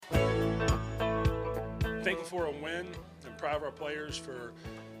thankful for a win and proud of our players for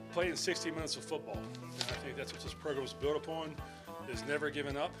playing 60 minutes of football. And I think that's what this program is built upon, is never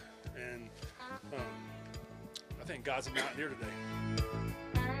giving up. And I think God's a Mountaineer today.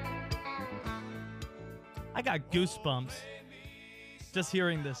 I got goosebumps just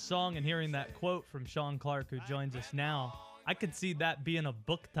hearing this song and hearing that quote from Shawn Clark, who joins us now. I could see that being a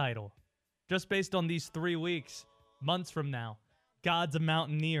book title just based on these 3 weeks, months from now. God's a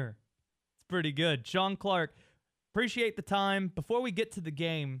Mountaineer. It's pretty good. Shawn Clark, appreciate the time. Before we get to the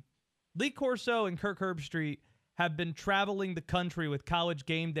game, Lee Corso and Kirk Herbstreit have been traveling the country with College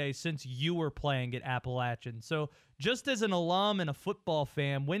Gameday since you were playing at Appalachian. So just as an alum and a football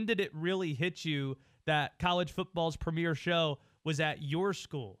fan, when did it really hit you that college football's premier show was at your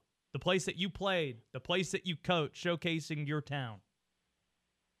school, the place that you played, the place that you coached, showcasing your town?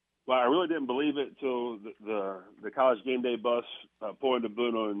 Well, I really didn't believe it till the College Gameday bus pulled into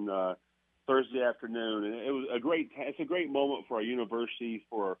Boone on Thursday afternoon, and it was it's a great moment for our university,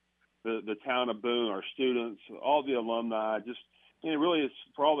 for the town of Boone, our students, all the alumni. Just really, it's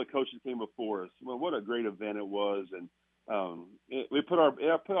for all the coaches that came before us. Well, what a great event it was, and we put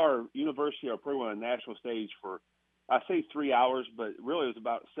our university, our program on a national stage for, I say 3 hours, but really it was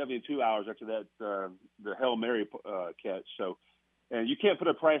about 72 hours after that the Hail Mary catch. So, and you can't put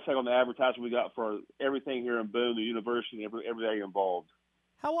a price tag on the advertisement we got for everything here in Boone, the university, and everything involved.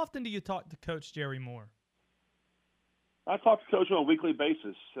 How often do you talk to Coach Jerry Moore? I talk to Coach on a weekly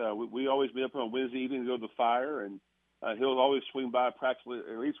basis. We always meet up on Wednesday evening to go to the fire, and he'll always swing by practically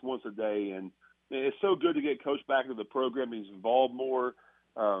at least once a day. And it's so good to get Coach back into the program. He's involved more.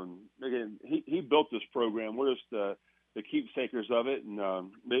 Again, he built this program. We're just the keepsakers of it,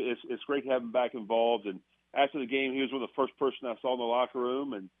 and it's great to have him back involved. And after the game, he was one of the first person I saw in the locker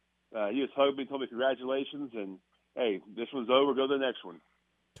room, and he just hugged me, told me congratulations, and hey, this one's over. Go to the next one.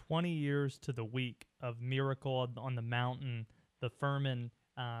 20 years to the week of Miracle on the Mountain, the Furman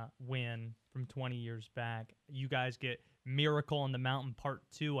win from 20 years back. You guys get Miracle on the Mountain Part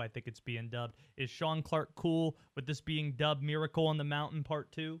 2, I think it's being dubbed. Is Shawn Clark cool with this being dubbed Miracle on the Mountain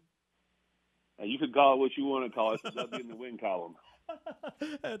Part 2? You can call it what you want to call it. It's in the win column.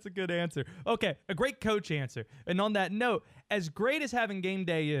 That's a good answer. Okay, a great coach answer. And on that note, as great as having game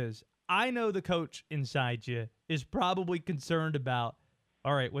day is, I know the coach inside you is probably concerned about,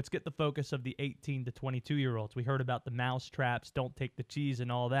 all right, let's get the focus of the 18 to 22-year-olds. We heard about the mouse traps, don't take the cheese,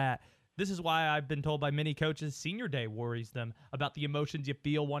 and all that. This is why I've been told by many coaches senior day worries them about the emotions you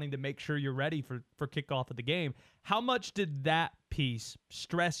feel wanting to make sure you're ready for kickoff of the game. How much did that piece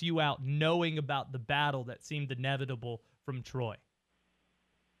stress you out knowing about the battle that seemed inevitable from Troy?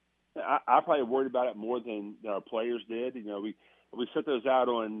 I probably worried about it more than our players did. We set those out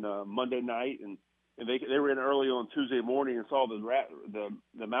on Monday night, and they were in early on Tuesday morning and saw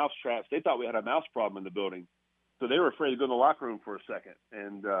the mouse traps. They thought we had a mouse problem in the building, so they were afraid to go in the locker room for a second.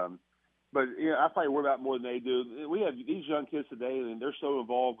 And but I probably worry about it more than they do. We have these young kids today, and they're so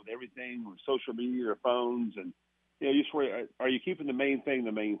involved with everything, with social media, their phones, and you just worry, are you keeping the main thing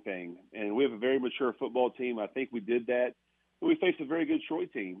the main thing? And we have a very mature football team. I think we did that. We faced a very good Troy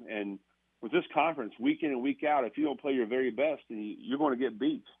team, and with this conference, week in and week out, if you don't play your very best, then you're going to get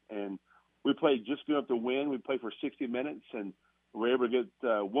beat. And we played just good enough to win. We played for 60 minutes, and we were able to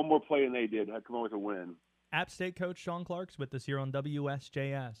get one more play than they did. Had come away with a win. App State coach Shawn Clark's with us here on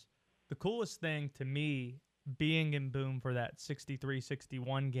WSJS. The coolest thing to me, being in Boone for that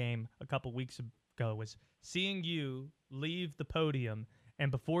 63-61 game a couple weeks ago, was seeing you leave the podium,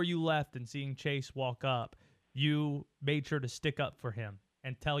 and before you left and seeing Chase walk up, you made sure to stick up for him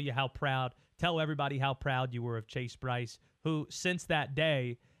and tell everybody how proud you were of Chase Bryce, who since that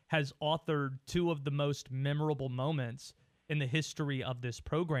day has authored two of the most memorable moments in the history of this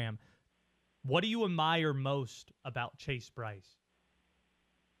program. What do you admire most about Chase Bryce?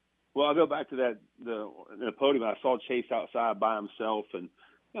 Well, I'll go back to the podium. I saw Chase outside by himself, and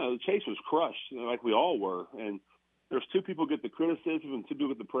Chase was crushed, like we all were. And there's two people get the criticism and two people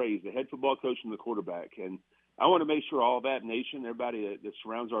get the praise, the head football coach and the quarterback. And I want to make sure all that nation, everybody that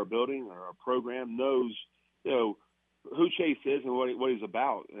surrounds our building or our program knows, who Chase is and what he's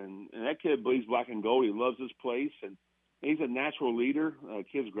about. And that kid believes black and gold. He loves this place, and he's a natural leader.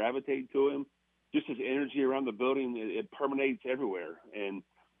 Kids gravitate to him. Just his energy around the building, it permeates everywhere. And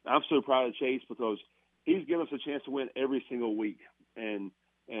I'm so proud of Chase because he's given us a chance to win every single week. And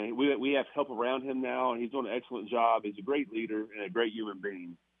we have help around him now, and he's doing an excellent job. He's a great leader and a great human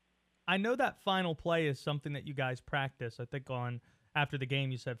being. I know that final play is something that you guys practice. I think after the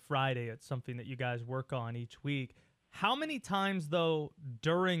game you said Friday. It's something that you guys work on each week. How many times, though,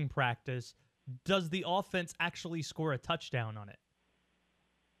 during practice does the offense actually score a touchdown on it?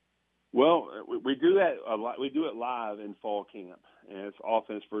 Well, we do that a lot. We do it live in fall camp, and it's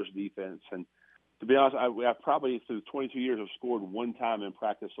offense versus defense. And to be honest, I've probably through 22 years have scored one time in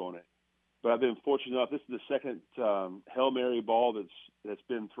practice on it. But I've been fortunate enough. This is the second Hail Mary ball that's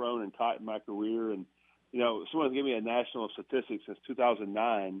been thrown and caught in my career. And someone gave me a national statistic since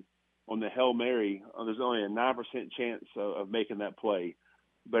 2009 on the Hail Mary. There's only a 9% chance of making that play.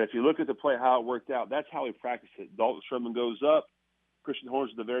 But if you look at the play, how it worked out, that's how we practice it. Dalton Sherman goes up. Christian Horns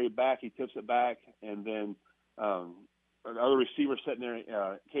at the very back. He tips it back, and then another receiver sitting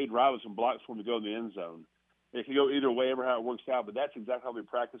there, Cade Robinson, blocks for him to go in the end zone. It can go either way, ever how it works out, but that's exactly how we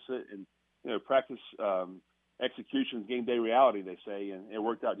practice it. And practice execution is game day reality, they say, and it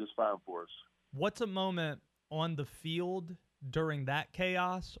worked out just fine for us. What's a moment on the field during that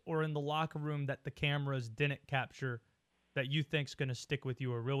chaos or in the locker room that the cameras didn't capture that you think's going to stick with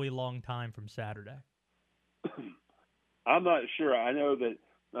you a really long time from Saturday? I'm not sure. I know that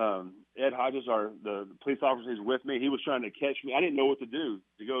Ed Hodges, the police officer who's with me, he was trying to catch me. I didn't know what to do,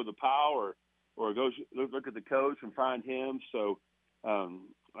 to go to the pile or go look at the coach and find him. So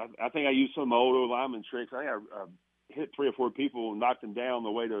I think I used some of my old lineman tricks. I think I hit 3 or 4 people and knocked them down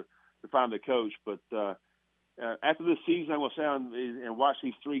the way to find the coach. But after this season, I'm going to sit down and watch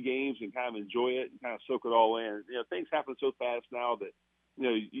these 3 games and kind of enjoy it and kind of soak it all in. Things happen so fast now that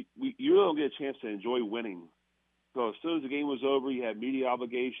you really don't get a chance to enjoy winning. So as soon as the game was over, you had media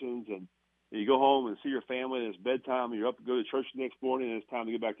obligations, and you go home and see your family, and it's bedtime, and you're up to go to church the next morning, and it's time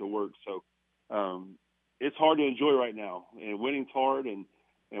to get back to work. So it's hard to enjoy right now, and winning's hard, and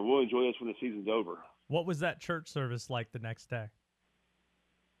we'll enjoy this when the season's over. What was that church service like the next day?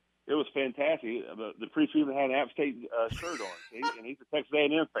 It was fantastic. The preacher even had an App State shirt on, and he's a Texas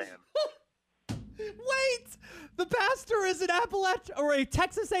A&M fan. Wait! The pastor is an Appalachia or a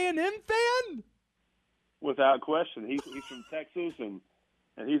Texas A&M fan? Without question. He's from Texas, and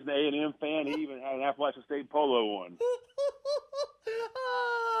he's an A&M fan. He even had an Appalachian State polo on.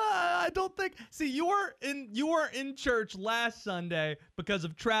 I don't think. See, you were in church last Sunday because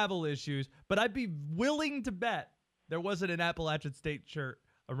of travel issues, but I'd be willing to bet there wasn't an Appalachian State shirt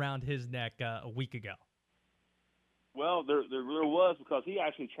around his neck a week ago. Well, there was, because he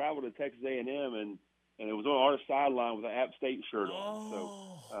actually traveled to Texas A&M, and it was on our sideline with an App State shirt on.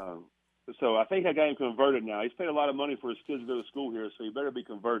 Oh. So I think I got him converted now. He's paid a lot of money for his kids to go to school here, so he better be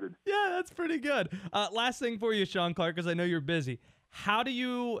converted. Yeah, that's pretty good. Last thing for you, Shawn Clark, because I know you're busy. So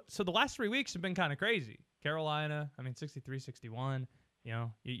the last 3 weeks have been kind of crazy. Carolina, 63-61.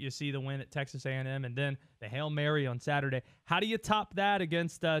 You see the win at Texas A&M, and then the Hail Mary on Saturday. How do you top that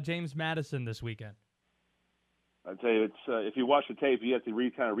against James Madison this weekend? I tell you, it's if you watch the tape, you have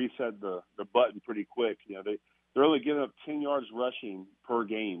to kind of reset the button pretty quick. They're only giving up 10 yards rushing per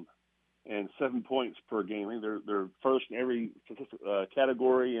game and 7 points per game. I think they're first in every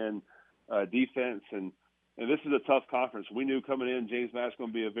category in defense, and this is a tough conference. We knew coming in James Madison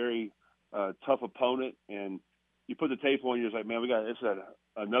going to be a very tough opponent, and you put the tape on, you're like, man, it's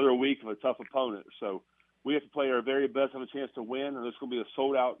another week of a tough opponent. So we have to play our very best, have a chance to win, and there's going to be a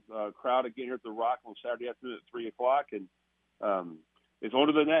sold-out crowd again here at the Rock on Saturday afternoon at 3 o'clock, and it's on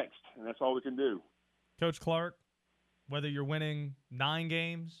to the next, and that's all we can do. Coach Clark, whether you're winning 9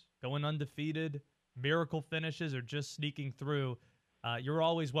 games, going undefeated, miracle finishes, or just sneaking through, you're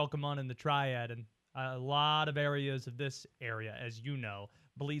always welcome on in the Triad, and a lot of areas of this area, as you know,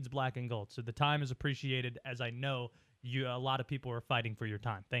 bleeds black and gold. So the time is appreciated, as I know a lot of people are fighting for your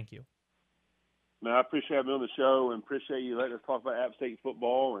time. Thank you. Man, I appreciate having me on the show, and appreciate you letting us talk about App State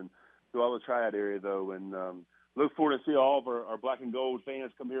football and through all the Triad area, though. And look forward to see all of our black and gold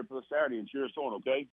fans come here for the Saturday and cheer us on, okay?